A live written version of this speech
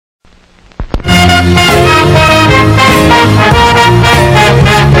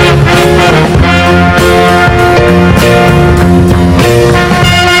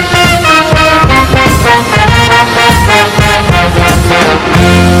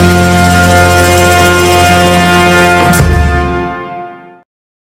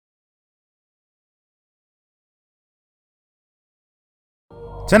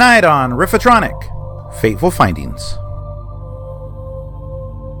Tonight on Riffatronic, Fateful Findings.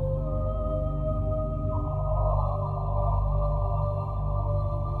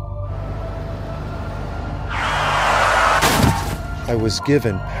 I was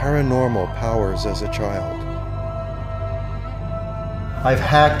given paranormal powers as a child. I've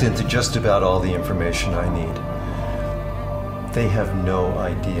hacked into just about all the information I need. They have no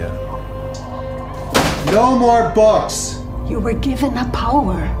idea. No more books! You were given a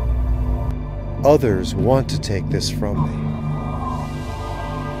power. Others want to take this from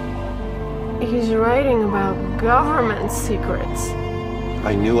me. He's writing about government secrets.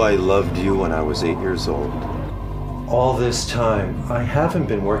 I knew I loved you when I was 8 years old. All this time, I haven't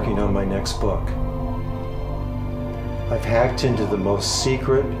been working on my next book. I've hacked into the most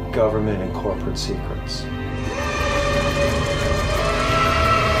secret government and corporate secrets.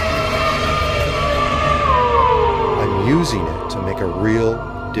 I'm using it to make a real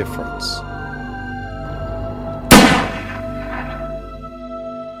difference.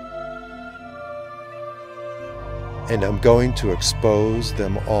 And I'm going to expose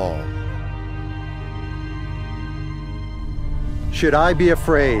them all. Should I be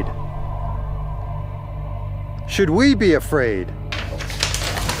afraid? Should we be afraid?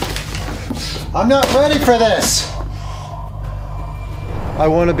 I'm not ready for this! I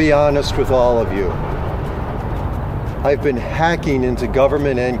want to be honest with all of you. I've been hacking into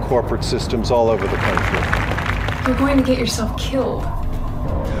government and corporate systems all over the country. You're going to get yourself killed.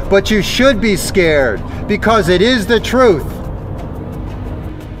 But you should be scared, because it is the truth.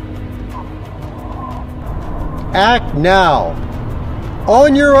 Act now,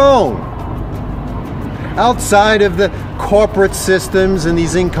 on your own, outside of the corporate systems and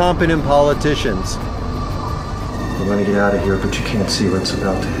these incompetent politicians. I want to get out of here, but you can't see what's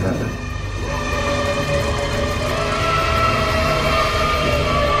about to happen.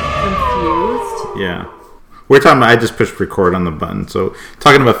 Confused? Yeah. We're talking about, I just pushed record on the button. So,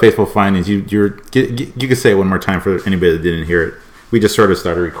 talking about Fateful Findings, you could say it one more time for anybody that didn't hear it. We just sort of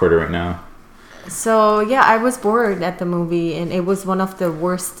started recording right now. So, yeah, I was bored at the movie, and it was one of the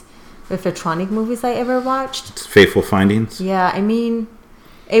worst Riffatronic movies I ever watched. It's Fateful Findings? Yeah, I mean,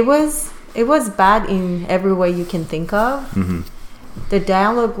 it was bad in every way you can think of. Mm-hmm. The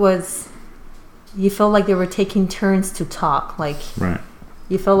dialogue was, you felt like they were taking turns to talk. Like, right.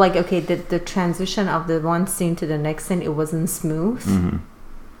 You felt like, okay, the transition of the one scene to the next scene, it wasn't smooth. Mm-hmm.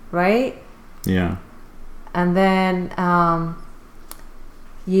 Right? Yeah. And then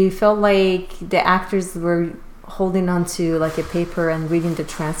you felt like the actors were holding on to like a paper and reading the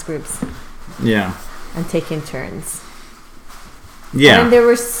transcripts. Yeah. And taking turns. Yeah. And there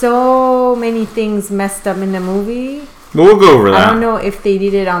were so many things messed up in the movie. But we'll go over that. I don't know if they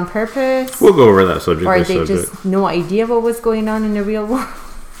did it on purpose. We'll go over that subject. Or they just no idea what was going on in the real world.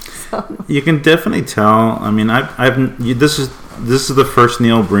 So. You can definitely tell. I mean, this is the first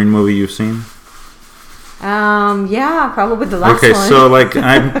Neil Breen movie you've seen. Yeah, probably the last one. Okay, so like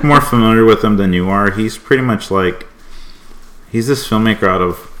I'm more familiar with him than you are. He's pretty much like he's this filmmaker out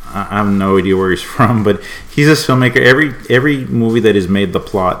of I have no idea where he's from, but he's this filmmaker. Every movie that is made, the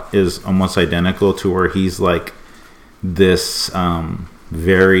plot is almost identical to where he's like this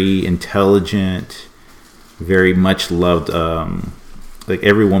very intelligent, very much loved. Like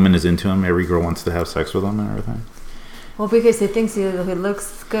every woman is into him. Every girl wants to have sex with him and everything. Well, because he thinks he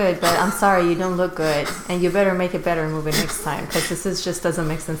looks good, but I'm sorry, you don't look good, and you better make a better movie next time because this just doesn't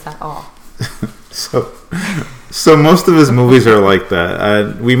make sense at all. So most of his movies are like that.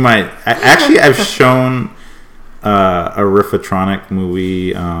 I've shown a Riffatronic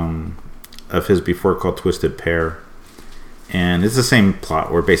movie of his before called Twisted Pair, and it's the same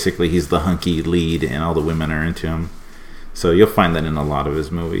plot where basically he's the hunky lead and all the women are into him. So you'll find that in a lot of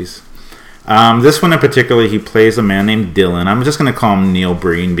his movies. This one in particular, he plays a man named Dylan. I'm just going to call him Neil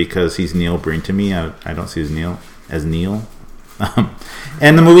Breen because he's Neil Breen to me. I don't see Neil as Neil.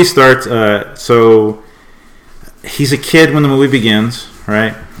 And the movie starts, so he's a kid when the movie begins,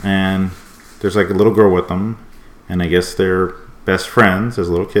 right? And there's like a little girl with him. And I guess they're best friends as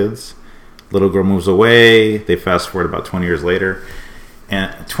little kids. Little girl moves away. They fast forward about 20 years later.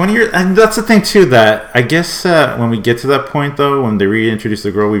 And 20 years, and that's the thing too, that I guess when we get to that point though, when they reintroduce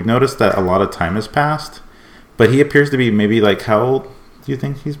the girl, we've noticed that a lot of time has passed. But he appears to be maybe like, how old do you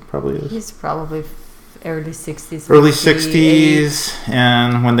think he's probably is? He's probably early 60s. Early 60s.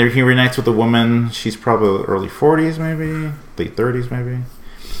 And when he reunites with a woman, she's probably early 40s maybe, late 30s maybe.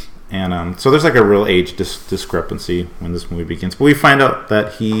 And so there's like a real age discrepancy when this movie begins. But we find out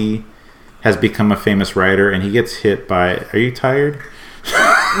that he has become a famous writer and he gets hit by, are you tired?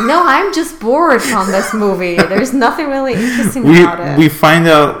 No, I'm just bored from this movie. There's nothing really interesting about it. We find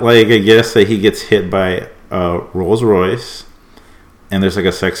out, like, I guess that he gets hit by a Rolls Royce, and there's like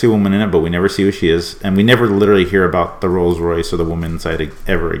a sexy woman in it, but we never see who she is, and we never literally hear about the Rolls Royce or the woman inside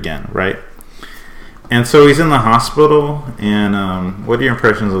ever again, right? And so he's in the hospital, and what are your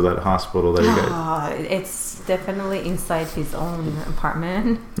impressions of that hospital that he got? It's definitely inside his own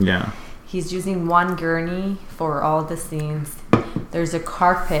apartment. Yeah. He's using one gurney for all the scenes. There's a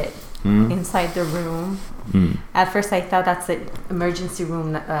carpet inside the room. At first, I thought that's an emergency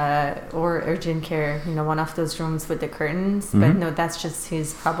room or urgent care, one of those rooms with the curtains. But no, that's just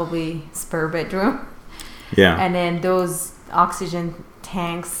his probably spare bedroom. Yeah. And then those oxygen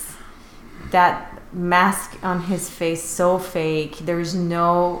tanks, that mask on his face, so fake. There's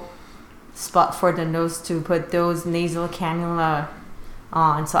no spot for the nose to put those nasal cannula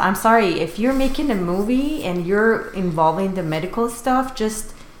on. So I'm sorry, if you're making a movie and you're involving the medical stuff,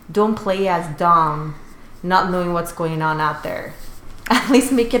 just don't play as dumb, not knowing what's going on out there. At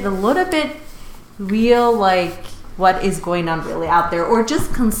least make it a little bit real, like what is going on really out there, or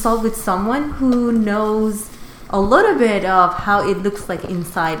just consult with someone who knows a little bit of how it looks like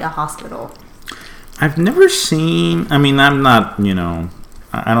inside a hospital. I've never seen, I'm not,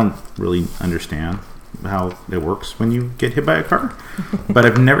 I don't really understand how it works when you get hit by a car, but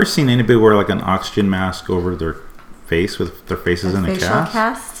I've never seen anybody wear like an oxygen mask over their face with their faces in a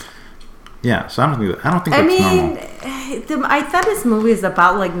cast. Yeah, so I don't think that's normal. I thought this movie is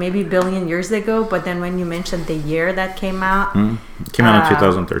about like maybe a billion years ago, but then when you mentioned the year that came out, it came out in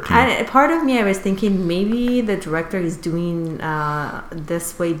 2013. Part of me, I was thinking maybe the director is doing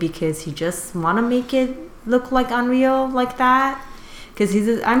this way because he just want to make it look like unreal like that. Because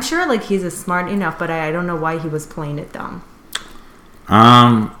I'm sure like he's smart enough, but I don't know why he was playing it dumb.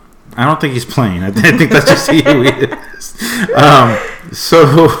 I don't think he's playing. I think that's just who he is.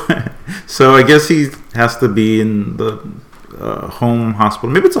 So I guess he has to be in the home hospital.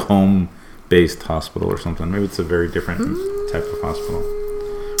 Maybe it's a home-based hospital or something. Maybe it's a very different type of hospital.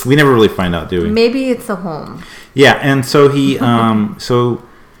 We never really find out, do we? Maybe it's a home. Yeah, and so he, so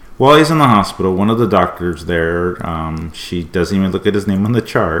while he's in the hospital, one of the doctors there, she doesn't even look at his name on the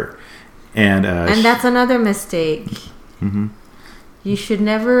chart, and that's another mistake. You should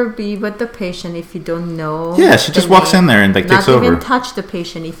never be with the patient if you don't know. Yeah, she just walks in there and like takes over. Not even touch the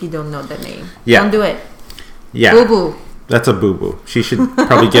patient if you don't know the name. Yeah. Don't do it. Yeah. Boo boo. That's a boo boo. She should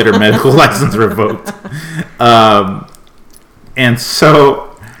probably get her medical license revoked. And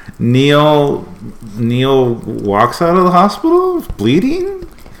so Neil walks out of the hospital bleeding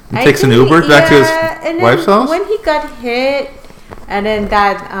and takes an Uber back to his wife's house. When he got hit, and then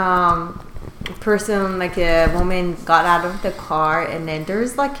that person, like a woman, got out of the car, and then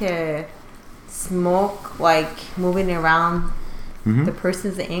there's like a smoke like moving around the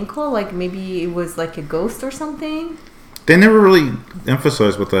person's ankle, like maybe it was like a ghost or something. They never really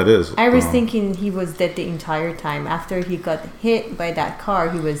emphasize what that is. I was thinking he was dead the entire time. After he got hit by that car,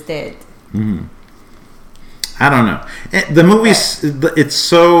 he was dead. I don't know. The movie's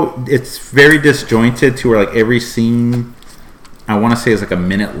it's very disjointed to where like every scene I want to say is like a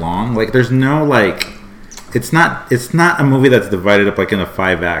minute long. Like there's no like it's not a movie that's divided up like into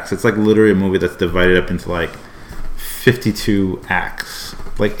 5 acts. It's like literally a movie that's divided up into like 52 acts.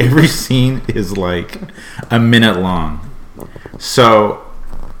 Like every scene is like a minute long. So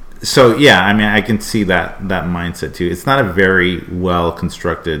yeah, I can see that mindset too. It's not a very well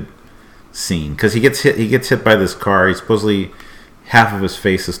constructed scene because he gets hit by this car. He's supposedly half of his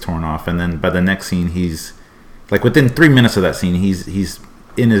face is torn off, and then by the next scene he's like within 3 minutes of that scene he's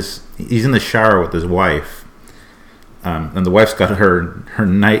in the shower with his wife, and the wife's got her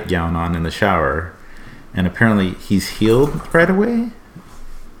nightgown on in the shower, and apparently he's healed right away,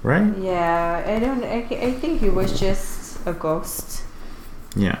 right? Yeah, I think he was just a ghost.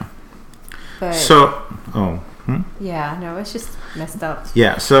 Yeah. But yeah, no, it's just messed up.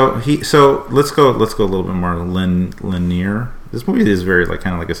 Yeah, so let's go a little bit more linear. This movie is very like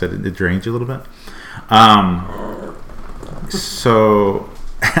kind of like I said, it drains you a little bit. So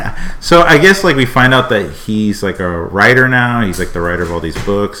I guess like we find out that he's like a writer now. He's like the writer of all these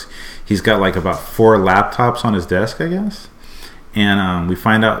books. He's got like about 4 laptops on his desk, I guess. And we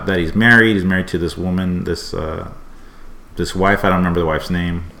find out that he's married. He's married to this woman, this wife. I don't remember the wife's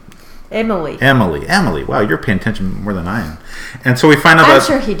name. Emily. Wow, you're paying attention more than I am. And so we find out I'm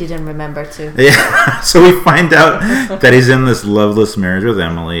sure he didn't remember too. Yeah. So we find out that he's in this loveless marriage with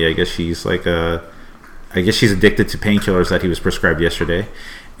Emily. I guess she's addicted to painkillers that he was prescribed yesterday.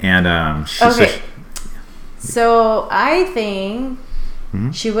 And so I think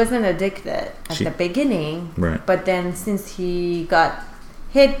she wasn't addicted at the beginning. Right. But then since he got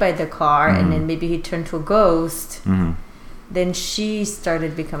hit by the car, and then maybe he turned to a ghost. Then she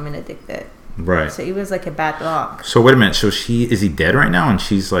started becoming addicted. Right. So it was like a bad luck. So wait a minute. So is he dead right now? And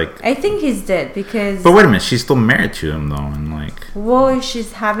she's like... I think he's dead because... But wait a minute. She's still married to him, though. And like... Well,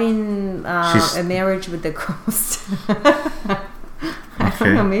 she's having a marriage with the ghost. I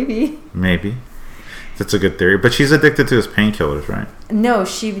don't know. Maybe. That's a good theory. But she's addicted to his painkillers, right? No,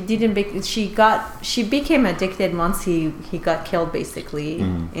 she didn't. She became addicted once he got killed, basically,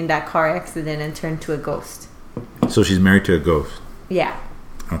 in that car accident and turned to a ghost. So she's married to a ghost? Yeah.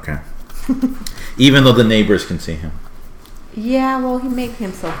 Okay. Even though the neighbors can see him. Yeah, well, he made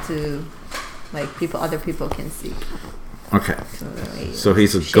himself to, like, other people can see. Okay. So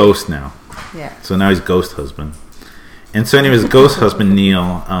he's a ghost now. Yeah. So now he's ghost husband. And so anyways, ghost husband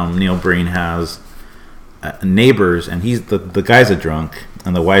Neil Breen has neighbors, and he's the guy's a drunk,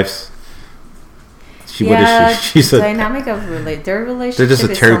 and the wife's she's a dynamic of their relationship. They're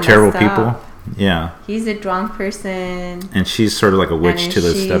just terrible people. Up. Yeah. He's a drunk person. And she's sort of like a witch to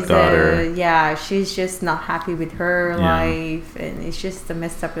the stepdaughter. She's just not happy with her life. And it's just a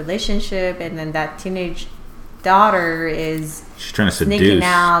messed up relationship. And then that teenage daughter is she's trying to sneaking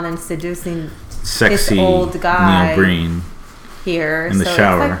out and seducing sexy this old guy Neil Breen here. In the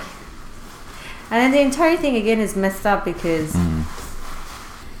shower. And then the entire thing, again, is messed up because...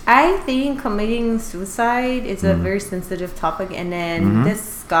 I think committing suicide is a very sensitive topic, and then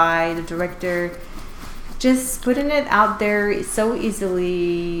this guy, the director, just putting it out there so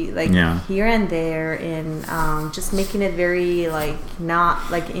easily, like here and there, and just making it very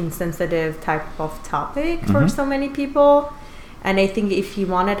not insensitive type of topic for so many people. And I think if he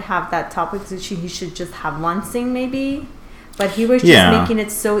wanted to have that topic, he should just have one scene maybe. But he was just making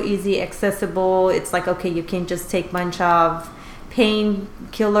it so easy, accessible. It's like, okay, you can just take a bunch of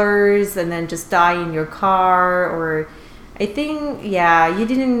painkillers and then just die in your car. Or I think you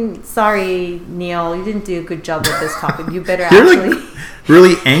didn't, sorry Neil, you didn't do a good job with this topic. You better actually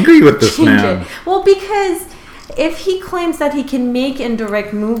really angry with this man. Well, because if he claims that he can make and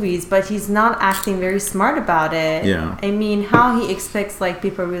direct movies but he's not acting very smart about it, I mean, how he expects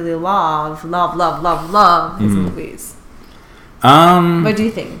people really love his movies. What do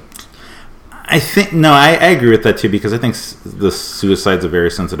you think? I think I agree with that too, because I think the suicide's a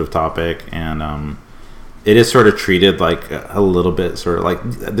very sensitive topic, and it is sort of treated like a little bit sort of like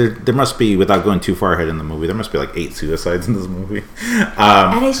there must be, without going too far ahead in the movie, there must be 8 suicides in this movie.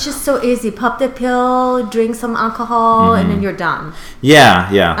 And it's just so easy. Pop the pill, drink some alcohol, and then you're done.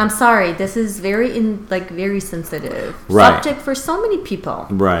 Yeah. I'm sorry. This is very very sensitive subject for so many people.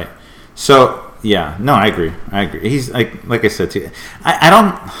 Right. So. Yeah, no, I agree. He's like I said to you, I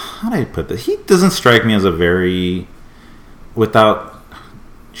don't, how do I put this? He doesn't strike me as a very, without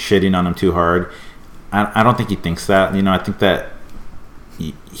shitting on him too hard, I don't think he thinks that. I think that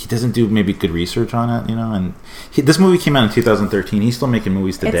he doesn't do maybe good research on it. And this movie came out in 2013. He's still making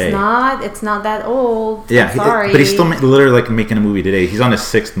movies today. It's not that old. Yeah, but he's still literally making a movie today. He's on his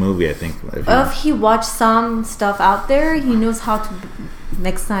 6th movie, I think. If he watched some stuff out there, he knows how to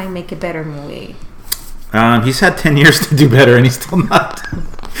next time make a better movie. He's had 10 years to do better, and he's still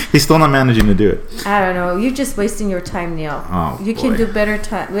not managing to do it. I don't know. You're just wasting your time, Neil. You can do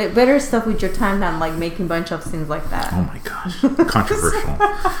better stuff with your time than making a bunch of scenes like that. Oh my gosh, controversial.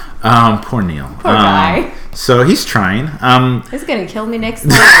 Poor Neil. Poor guy. So he's trying. He's gonna kill me next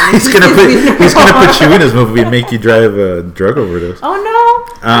time. he's gonna put you in his movie and make you drive a drug overdose. Oh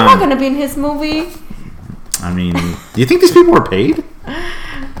no! I'm not gonna be in his movie. I mean, do you think these people were paid?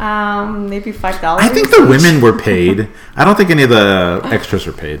 Maybe $5. I think the women were paid. I don't think any of the extras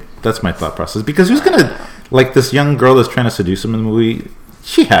were paid. That's my thought process. Because who's gonna this young girl that's trying to seduce him in the movie?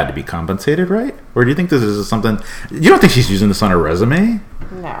 She had to be compensated, right? Or do you think this is something? You don't think she's using this on her resume?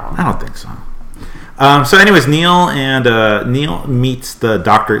 No, I don't think so. So, anyways, Neil meets the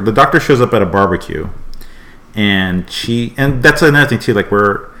doctor. The doctor shows up at a barbecue, and that's another thing too.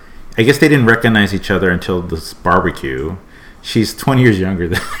 Where I guess they didn't recognize each other until this barbecue. She's 20 years younger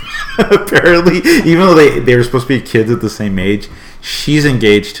than apparently, even though they were supposed to be kids at the same age. She's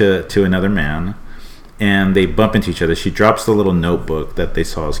engaged to another man, and they bump into each other. She drops the little notebook that they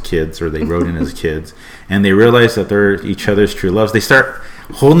saw as kids, or they wrote in as kids, and they realize that they're each other's true loves. They start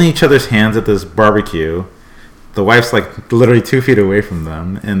holding each other's hands at this barbecue. The wife's literally 2 feet away from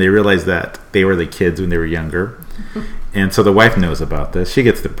them, and they realize that they were the kids when they were younger. And so the wife knows about this. She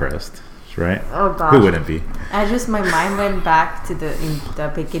gets depressed. Right? Oh gosh. Who wouldn't be? My mind went back to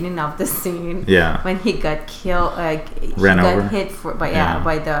the beginning of the scene. Yeah. When he got killed, got hit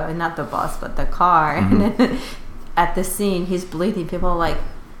by the, not the bus but the car, and then at the scene he's bleeding. People are like,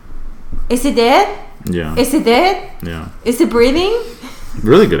 "Is he dead? Yeah. Is he dead? Yeah. Is he breathing?"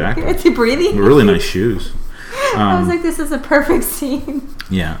 Really good acting. Is he breathing? Really nice shoes. I was like, this is a perfect scene.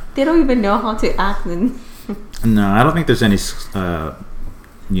 Yeah. They don't even know how to act. No, I don't think there's any,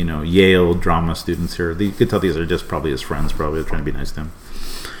 Yale drama students here. You could tell these are just probably his friends, probably trying to be nice to him.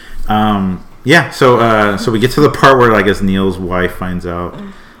 So we get to the part where I guess Neil's wife finds out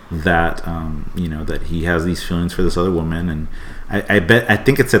that that he has these feelings for this other woman, and I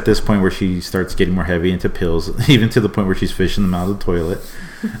think it's at this point where she starts getting more heavy into pills, even to the point where she's fishing them out of the toilet.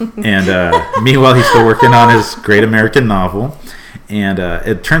 And meanwhile, he's still working on his great American novel. And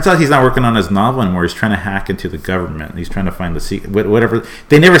it turns out he's not working on his novel anymore. He's trying to hack into the government. He's trying to find the secret, whatever.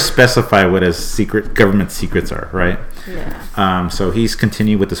 They never specify what his secret government secrets are, right? Yeah. So he's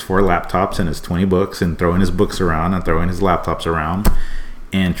continuing with his 4 laptops and his 20 books, and throwing his books around and throwing his laptops around,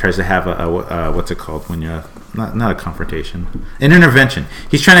 and tries to have a what's it called when you not a confrontation, an intervention.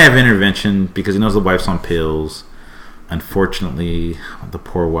 He's trying to have intervention because he knows the wife's on pills. Unfortunately, the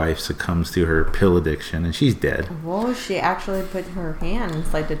poor wife succumbs to her pill addiction, and she's dead. Well, she actually put her hand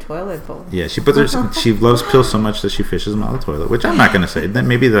inside the toilet bowl. Yeah, she loves pills so much that she fishes them out of the toilet, which I'm not going to say.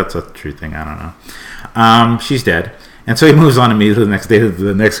 Maybe that's a true thing. I don't know. She's dead. And so he moves on immediately the next day to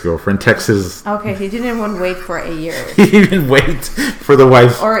the next girlfriend, texts his... Okay, he didn't even wait for a year. He didn't even wait for the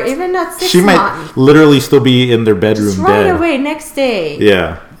wife. Or even not 6 months. She might literally still be in their bedroom just dead. right away, next day.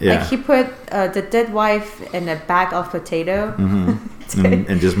 Yeah. Like he put the dead wife in a bag of potato. Mm-hmm.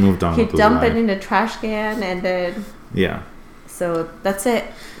 and just moved on. He dumped it in the trash can and then... Yeah. So that's it.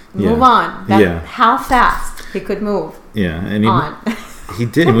 Move on. How fast he could move. Yeah. And he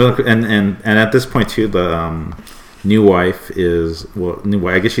did. And at this point too, the... new wife is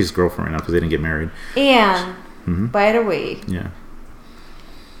I guess she's his girlfriend right now because they didn't get married. And by the way,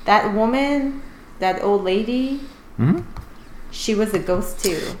 that woman, that old lady, she was a ghost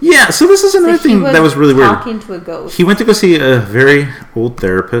too. Yeah, so this is another thing that was really weird. Talking to a ghost. He went to go see a very old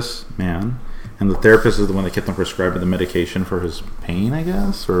therapist man, and the therapist is the one that kept him prescribing the medication for his pain, I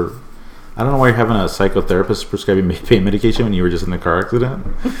guess, or I don't know why you're having a psychotherapist prescribing pain medication when you were just in the car accident.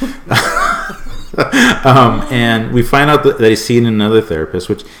 And we find out that he's seeing another therapist,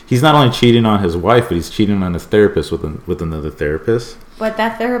 which he's not only cheating on his wife, but he's cheating on his therapist with another therapist. But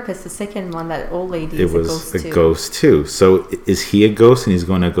that therapist, the second one, that old lady, is a ghost too. So is he a ghost and he's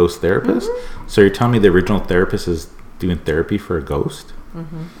going to a ghost therapist? Mm-hmm. So you're telling me the original therapist is doing therapy for a ghost?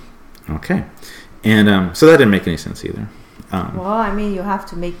 Mm-hmm. Okay. And so that didn't make any sense either. Well, I mean, you have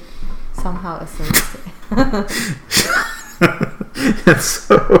to make somehow a sense.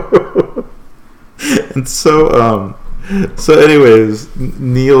 So anyways,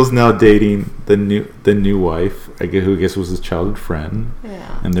 Neil's now dating the new wife, who I guess was his childhood friend.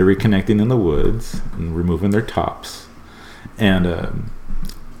 Yeah. And they're reconnecting in the woods and removing their tops. And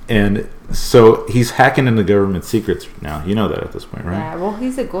so he's hacking into government secrets now. You know that at this point, right? Yeah. Well,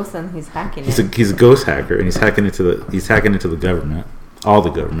 he's a ghost and he's hacking. He's a ghost hacker, and he's hacking into the government. All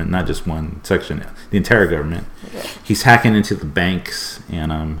the government, not just one section, the entire government. Okay. He's hacking into the banks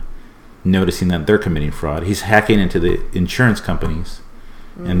and noticing that they're committing fraud. He's hacking into the insurance companies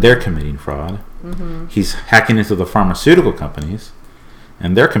and they're committing fraud. Mm-hmm. He's hacking into the pharmaceutical companies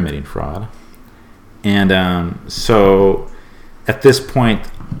and they're committing fraud. And so at this point,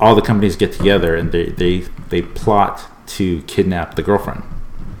 all the companies get together and they plot to kidnap the girlfriend.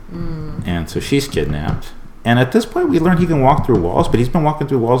 And so she's kidnapped. And at this point, we learn he can walk through walls, but he's been walking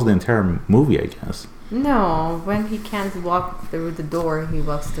through walls the entire movie, I guess. No, when he can't walk through the door, he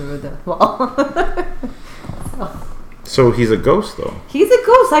walks through the wall. So he's a ghost, though. He's a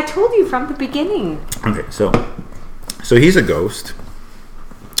ghost. I told you from the beginning. Okay, so he's a ghost.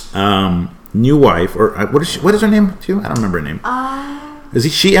 New wife, or what is her name too? I don't remember her name.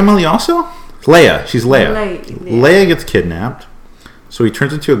 Is she Emily also? Leia. She's Leia. Leia gets kidnapped, so he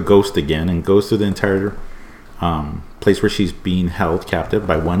turns into a ghost again and goes through the entire place where she's being held captive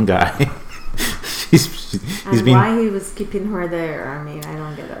by one guy. Why he was keeping her there? I mean, I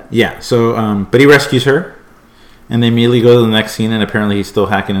don't get it. Yeah. So, but he rescues her, and they immediately go to the next scene, and apparently he's still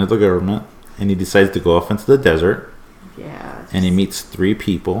hacking into the government, and he decides to go off into the desert. Yeah. And he meets 3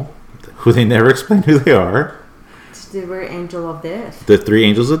 people, who they never explain who they are. They were angel of death. The 3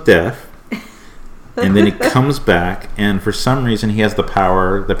 angels of death. And then he comes back, and for some reason he has the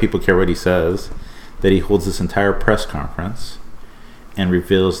power that people care what he says, that he holds this entire press conference and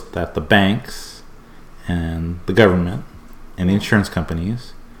reveals that the banks and the government and the insurance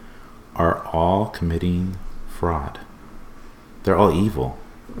companies are all committing fraud. They're all evil.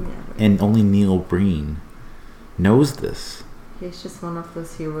 Yeah, and only Neil Breen knows this. He's just one of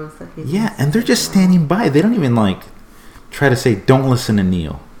those heroes that he... Yeah, and they're just standing by. They don't even try to say, don't listen to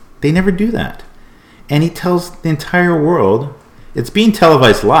Neil. They never do that. And he tells the entire world, It's being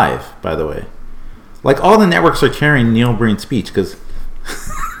televised live, by the way. Like, all the networks are carrying Neil Breen's speech because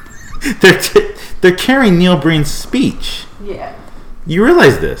they're carrying Neil Breen's speech. Yeah. You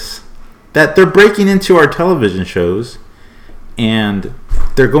realize this? That they're breaking into our television shows and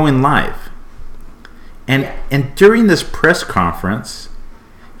they're going live. And during this press conference,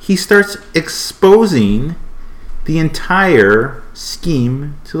 he starts exposing the entire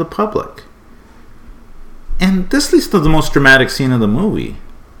scheme to the public. And this leads to the most dramatic scene of the movie.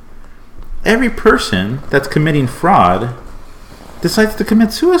 Every person that's committing fraud decides to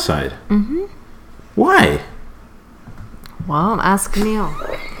commit suicide. Mm-hmm. Why? Well, ask Neil.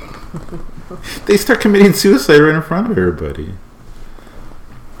 They start committing suicide right in front of everybody.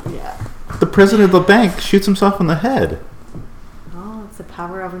 Yeah. The president of the bank shoots himself in the head. Oh, it's the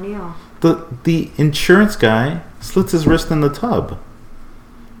power of Neil. The insurance guy slits his wrist in the tub.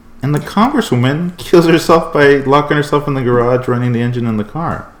 And the congresswoman kills herself by locking herself in the garage, running the engine in the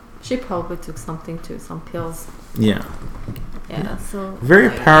car. She probably took something too, some pills. Yeah. Yeah, so... Very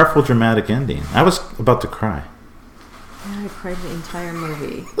powerful, dramatic ending. I was about to cry. Yeah, I cried the entire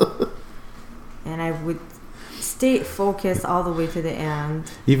movie. And I would stay focused all the way to the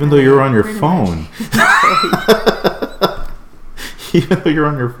end. Even though you're on your phone. Even though you're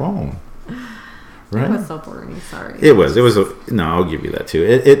on your phone. Right? It was so boring, sorry. It was. No, I'll give you that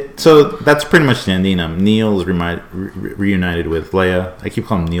too. So that's pretty much the ending. Neil is reunited with Leia. I keep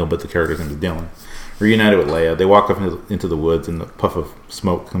calling him Neil, but the character's name is Dylan. Reunited with Leia. They walk up into the woods, and the puff of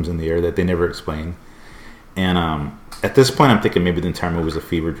smoke comes in the air that they never explain. And at this point, I'm thinking maybe the entire movie was a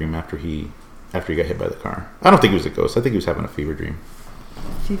fever dream after he got hit by the car. I don't think he was a ghost. I think he was having a fever dream.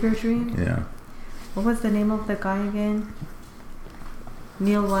 Fever dream? Yeah. What was the name of the guy again?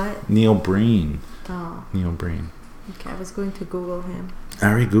 Neil what? Neil Breen. Oh. Neil Breen. Okay, I was going to Google him. I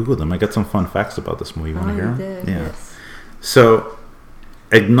already Googled him. I got some fun facts about this movie. You want to hear them? Did, yeah. Yes. So,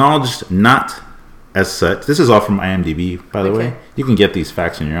 acknowledged not as such. This is all from IMDb, by the way. You can get these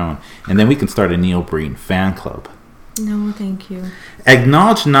facts on your own. And then we can start a Neil Breen fan club. No, thank you.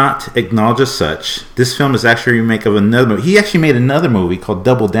 Acknowledged not acknowledged as such. This film is actually a remake of another movie. He actually made another movie called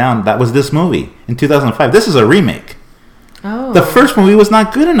Double Down. That was this movie in 2005. This is a remake. Oh. The first movie was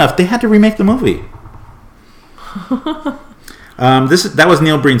not good enough. They had to remake the movie. That was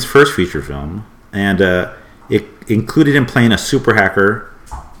Neil Breen's first feature film, and it included him playing a super hacker,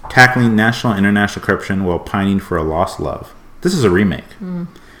 tackling national and international corruption while pining for a lost love. This is a remake.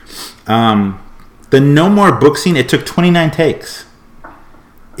 The No More book scene, it took 29 takes.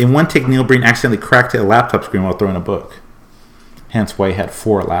 In one take, Neil Breen accidentally cracked a laptop screen while throwing a book. Hence why he had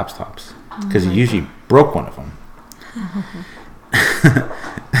 4 laptops, because he usually broke one of them.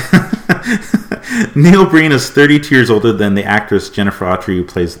 Neil Breen is 32 years older than the actress Jennifer Autry who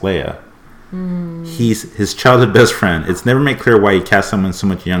plays Leia. He's his childhood best friend. It's never made clear why he cast someone so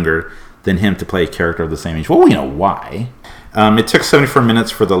much younger than him to play a character of the same age. Well, we know why. It took 74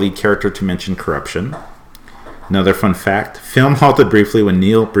 minutes for the lead character to mention corruption. Another fun fact, film halted briefly when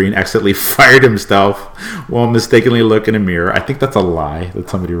Neil Breen accidentally fired himself while mistakenly looking in a mirror. I think that's a lie that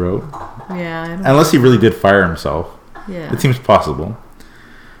somebody wrote. Yeah. Unless he really did fire himself. Yeah. It seems possible.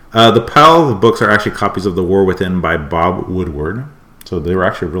 The pile of books are actually copies of The War Within by Bob Woodward. So there were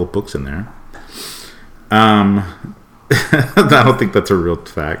actually real books in there. I don't think that's a real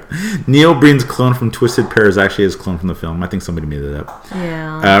fact. Neil Breen's clone from Twisted Pair is actually his clone from the film. I think somebody made it up.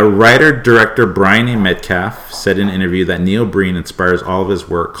 Yeah. Writer-director Brian A. Metcalf said in an interview that Neil Breen inspires all of his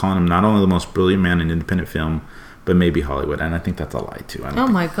work, calling him not only the most brilliant man in independent film, but maybe Hollywood. And I think that's a lie, too. Oh,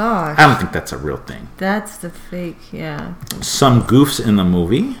 my gosh. I don't think that's a real thing. That's the fake, yeah. Some goofs in the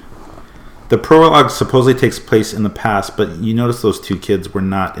movie. The prologue supposedly takes place in the past, but you notice those 2 kids were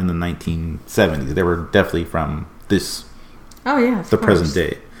not in the 1970s. They were definitely from the present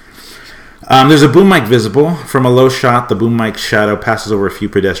day. There's a boom mic visible. From a low shot, the boom mic shadow passes over a few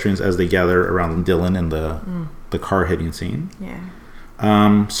pedestrians as they gather around Dylan in the car hitting scene.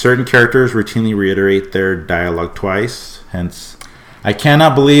 Yeah. Certain characters routinely reiterate their dialogue twice. Hence, I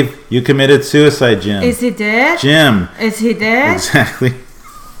cannot believe you committed suicide, Jim. Is he dead? Jim. Is he dead? Exactly.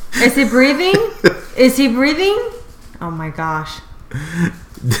 Is he breathing? Is he breathing? Oh my gosh.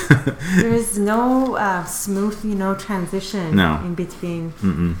 There is no smooth, transition in between.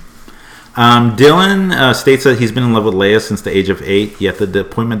 Dylan states that he's been in love with Leia since the age of 8, yet the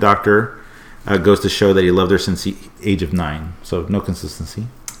appointment doctor goes to show that he loved her since the age of 9. So no consistency.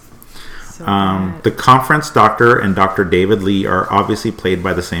 So the conference doctor and Dr. David Lee are obviously played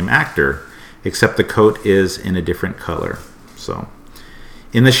by the same actor, except the coat is in a different color. So,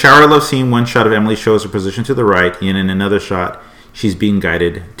 in the shower love scene, one shot of Emily shows her position to the right, and in another shot, she's being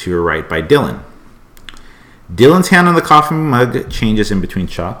guided to her right by Dylan. Dylan's hand on the coffee mug changes in between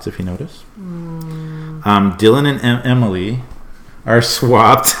shots, if you notice. Dylan and Emily are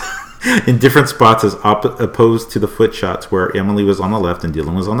swapped in different spots as opposed to the foot shots where Emily was on the left and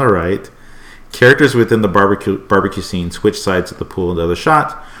Dylan was on the right. Characters within the barbecue scene switch sides at the pool in the other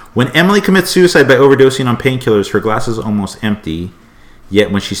shot. When Emily commits suicide by overdosing on painkillers, her glass is almost empty.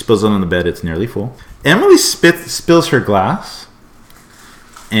 Yet when she spills it on the bed, it's nearly full. Emily spills her glass.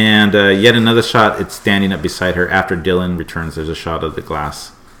 And yet another shot, it's standing up beside her. After Dylan returns, there's a shot of the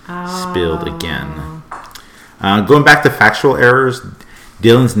glass spilled again. Going back to factual errors,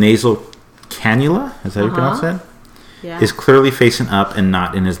 Dylan's nasal cannula, is that how you pronounce it? Yeah. Is clearly facing up and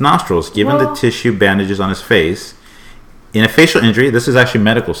not in his nostrils, given the tissue bandages on his face. In a facial injury, this is actually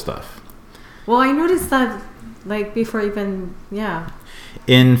medical stuff. Well, I noticed that, like, before even, yeah.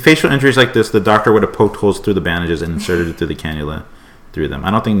 In facial injuries like this, the doctor would have poked holes through the bandages and inserted it through the cannula through them.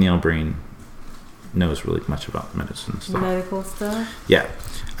 I don't think Neil Breen knows really much about medicine stuff. Medical stuff? Yeah.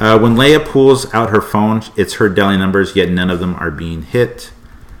 When Leia pulls out her phone, it's her dialing numbers, yet none of them are being hit.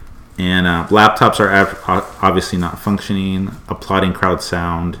 And laptops are obviously not functioning. Applauding crowd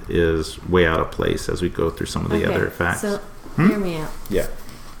sound is way out of place as we go through some of the other facts. So, hear me out. Yeah.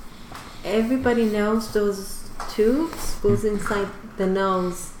 Everybody knows those tubes goes inside the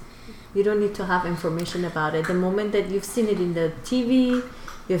nose. You don't need to have information about it. The moment that you've seen it in the TV,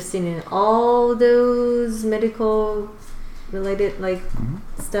 you've seen it in all those medical related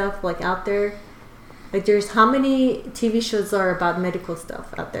stuff like out there. Like there's how many TV shows are about medical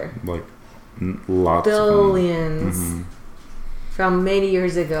stuff out there? Like lots. Billions from many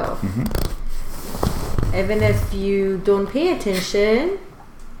years ago. Even if you don't pay attention,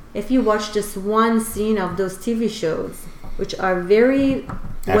 if you watch just one scene of those TV shows, which are very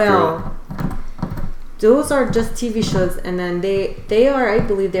well, those are just TV shows, and then they are, I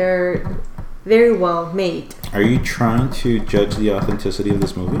believe, they're very well made. Are you trying to judge the authenticity of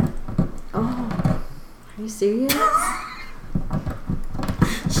this movie? Oh, are you serious?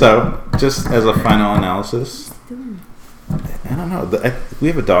 So, just as a final analysis, I don't know. We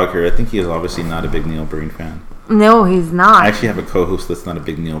have a dog here. I think he is obviously not a big Neil Breen fan. No, he's not. I actually have a co-host that's not a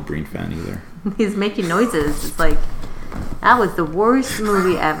big Neil Breen fan either. He's making noises. It's like, that was the worst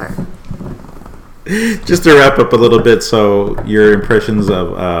movie ever. Just to wrap up a little bit, so your impressions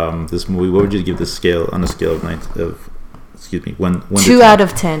of this movie, what would you give this scale on a scale of 1 to 2 out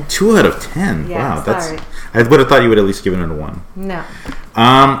of 10. 2 out of 10. Yeah, wow, sorry. I would have thought you would at least given it a 1. No.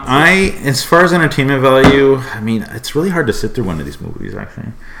 As far as entertainment value, I mean, it's really hard to sit through one of these movies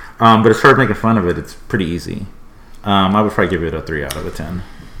actually. But as far as making fun of it, it's pretty easy. I would probably give it a 3 out of 10.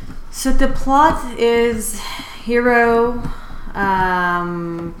 So the plot is hero,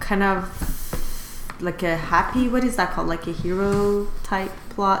 kind of like a happy, what is that called? Like a hero type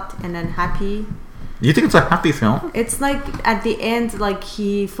plot, and then happy. You think it's a happy film? It's like at the end, like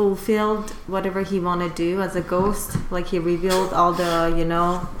he fulfilled whatever he wanted to do as a ghost. Like he revealed all the,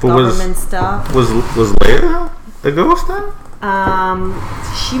 government stuff. Was Leia a ghost then?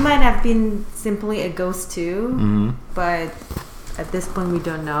 She might have been simply a ghost too, but at this point we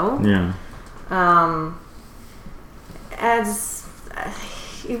don't know. Yeah. As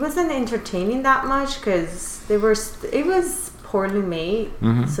it wasn't entertaining that much because it was poorly made,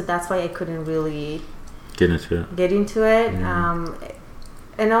 so that's why I couldn't really get into it.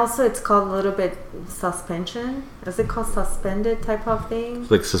 And also it's called a little bit suspension. Is it called suspended type of thing?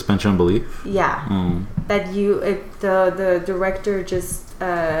 Like suspension of belief? Yeah. That the director just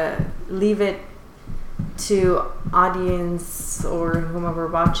leave it to audience or whomever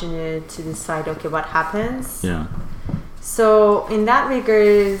watching it to decide, okay, what happens. Yeah. So in that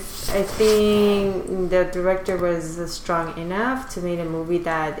regard, I think the director was strong enough to make a movie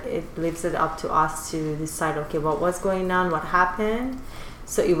that it leaves it up to us to decide, okay, what was going on, what happened.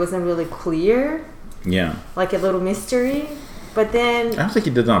 So it wasn't really clear. Yeah. Like a little mystery. But then... I don't think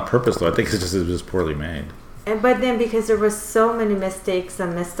he did it on purpose, though. I think it was poorly made. But then because there was so many mistakes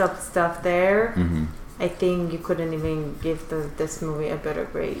and messed up stuff there, I think you couldn't even give this movie a better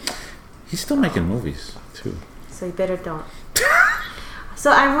grade. He's still making movies, too. So you better don't.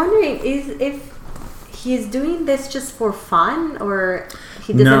 So I'm wondering if he's doing this just for fun, or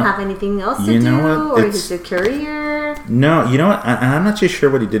he doesn't have anything else to do, or he's a career. No, you know what? I'm not too sure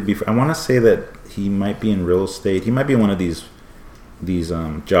what he did before. I want to say that he might be in real estate. He might be one of these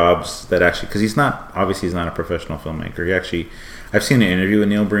jobs that actually, because he's not a professional filmmaker. I've seen an interview with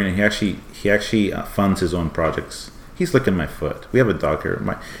Neil Breen, and he actually funds his own projects. He's licking my foot. We have a dog here.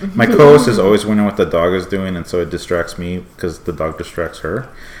 My co-host is always wondering what the dog is doing, and so it distracts me because the dog distracts her.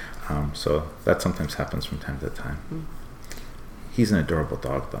 So that sometimes happens from time to time. He's an adorable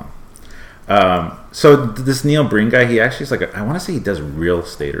dog, though. So this Neil Breen guy, he actually is like I want to say he does real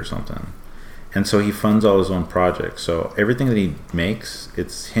estate or something, and so he funds all his own projects. So everything that he makes,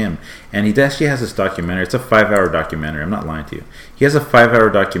 it's him. And he actually has this documentary. It's a 5-hour documentary. I'm not lying to you. He has a 5-hour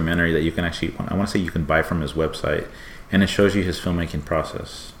documentary that you can actually, I want to say you can buy from his website, and it shows you his filmmaking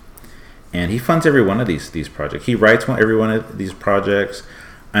process. And he funds every one of these projects. He writes every one of these projects.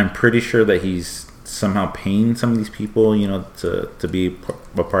 I'm pretty sure that he's somehow paying some of these people, to be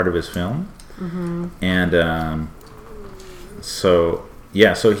a part of his film. Mm-hmm. And so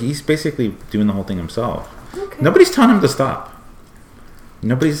he's basically doing the whole thing himself. Okay. Nobody's telling him to stop.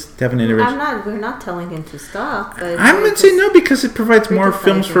 Nobody's having an intervention. We're not telling him to stop. But I'm going to say no, because it provides more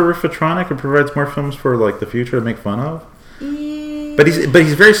films for Riffatronic. It provides more films for like the future to make fun of. Yeah. But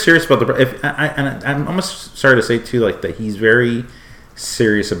he's very serious about I'm almost sorry to say too, like that he's very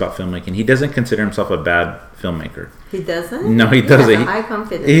serious about filmmaking. He doesn't consider himself a bad filmmaker. He doesn't? No, he doesn't. He has high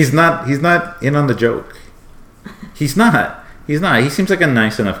confidence. He's not in on the joke. He's not. He seems like a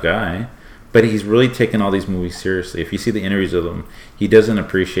nice enough guy, but he's really taken all these movies seriously. If you see the interviews with him, he doesn't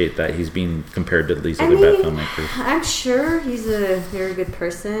appreciate that he's being compared to these other bad filmmakers. I'm sure he's a very good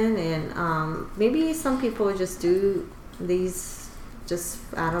person, and maybe some people just do these just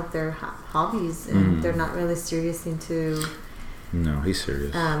out of their hobbies, and they're not really serious into... No, he's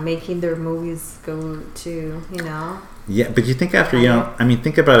serious. Making their movies go to, Yeah, but you think after,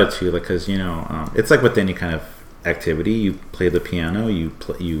 think about it too, like, because, it's like with any kind of activity. You play the piano, you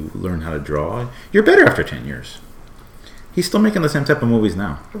learn how to draw. You're better after 10 years. He's still making the same type of movies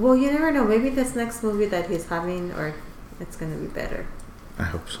now. Well, you never know. Maybe this next movie that he's having, or it's going to be better. I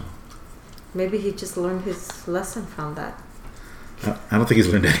hope so. Maybe he just learned his lesson from that. I don't think he's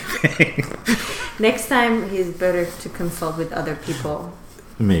learned anything. Next time, he's better to consult with other people.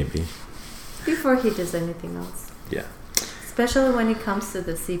 Maybe. Before he does anything else. Yeah. Especially when it comes to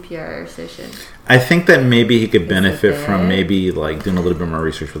the CPR session. I think that maybe he could benefit from maybe like doing a little bit more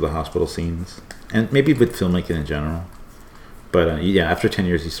research with the hospital scenes. And maybe with filmmaking in general. But after 10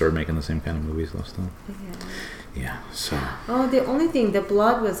 years, he started making the same kind of movies last time. Yeah, so... Oh, the only thing, the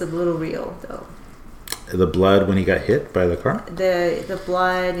blood was a little real, though. The blood when he got hit by the car? The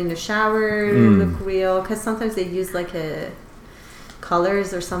blood in the shower look real, because sometimes they use like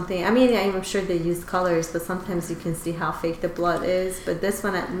colors or something. I mean, I'm sure they use colors, but sometimes you can see how fake the blood is. But this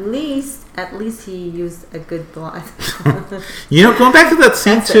one, at least he used a good blood. Going back to that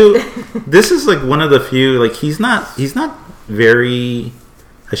scene too, this is like one of the few, like he's not very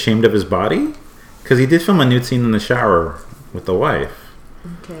ashamed of his body, because he did film a nude scene in the shower with the wife.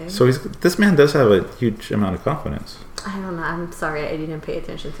 Okay. So this man does have a huge amount of confidence. I don't know. I'm sorry, I didn't pay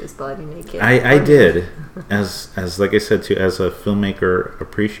attention to his body naked. I did, as like I said too, as a filmmaker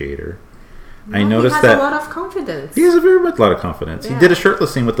appreciator. I noticed that he has a lot of confidence. He has a lot of confidence. Yeah. He did a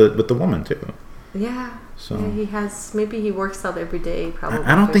shirtless scene with the woman too. Yeah. So he has. Maybe he works out every day. Probably.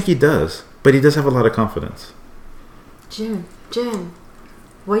 I don't think he does, but he does have a lot of confidence. Jim,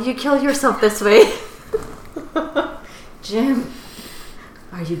 why you kill yourself this way? Jim.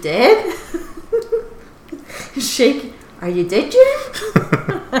 Are you dead? Shake. Are you dead, Jim?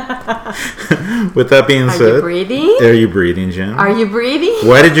 With that being said, are you breathing? Are you breathing, Jim? Are you breathing?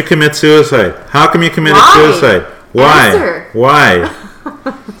 Why did you commit suicide? How come you committed suicide? Why? Answer. Why?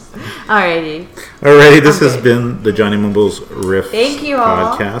 Alrighty, this has been the Johnny Mumbles Riffs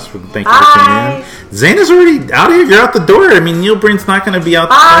podcast. Thank you for tuning in. Zeina's already out here. You're out the door. I mean, Neil Breen's not going to be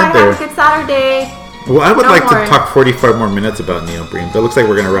outside there. Have a good Saturday. Well, I would like to talk 45 more minutes about Neil Breen, but it looks like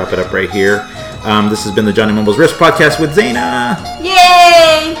we're going to wrap it up right here. This has been the Johnny Mumbles Riffs podcast with Zeina.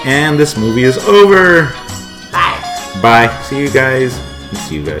 Yay! And this movie is over. Bye. Bye. See you guys.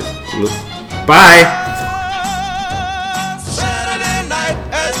 Bye. Saturday night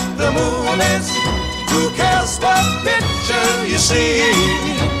at the movies. Who cares what picture you see?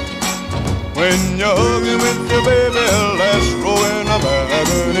 When you're hugging with your baby, let's roll in a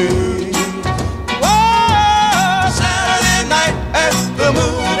balcony. At the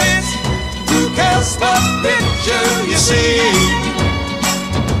movies, who cares what picture you see?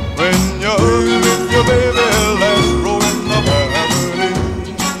 When you're with your baby, let's roll in the balcony.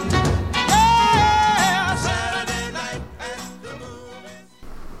 Yeah, Saturday night at the movies.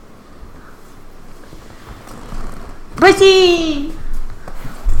 Pretty!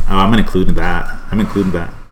 Oh, I'm including that.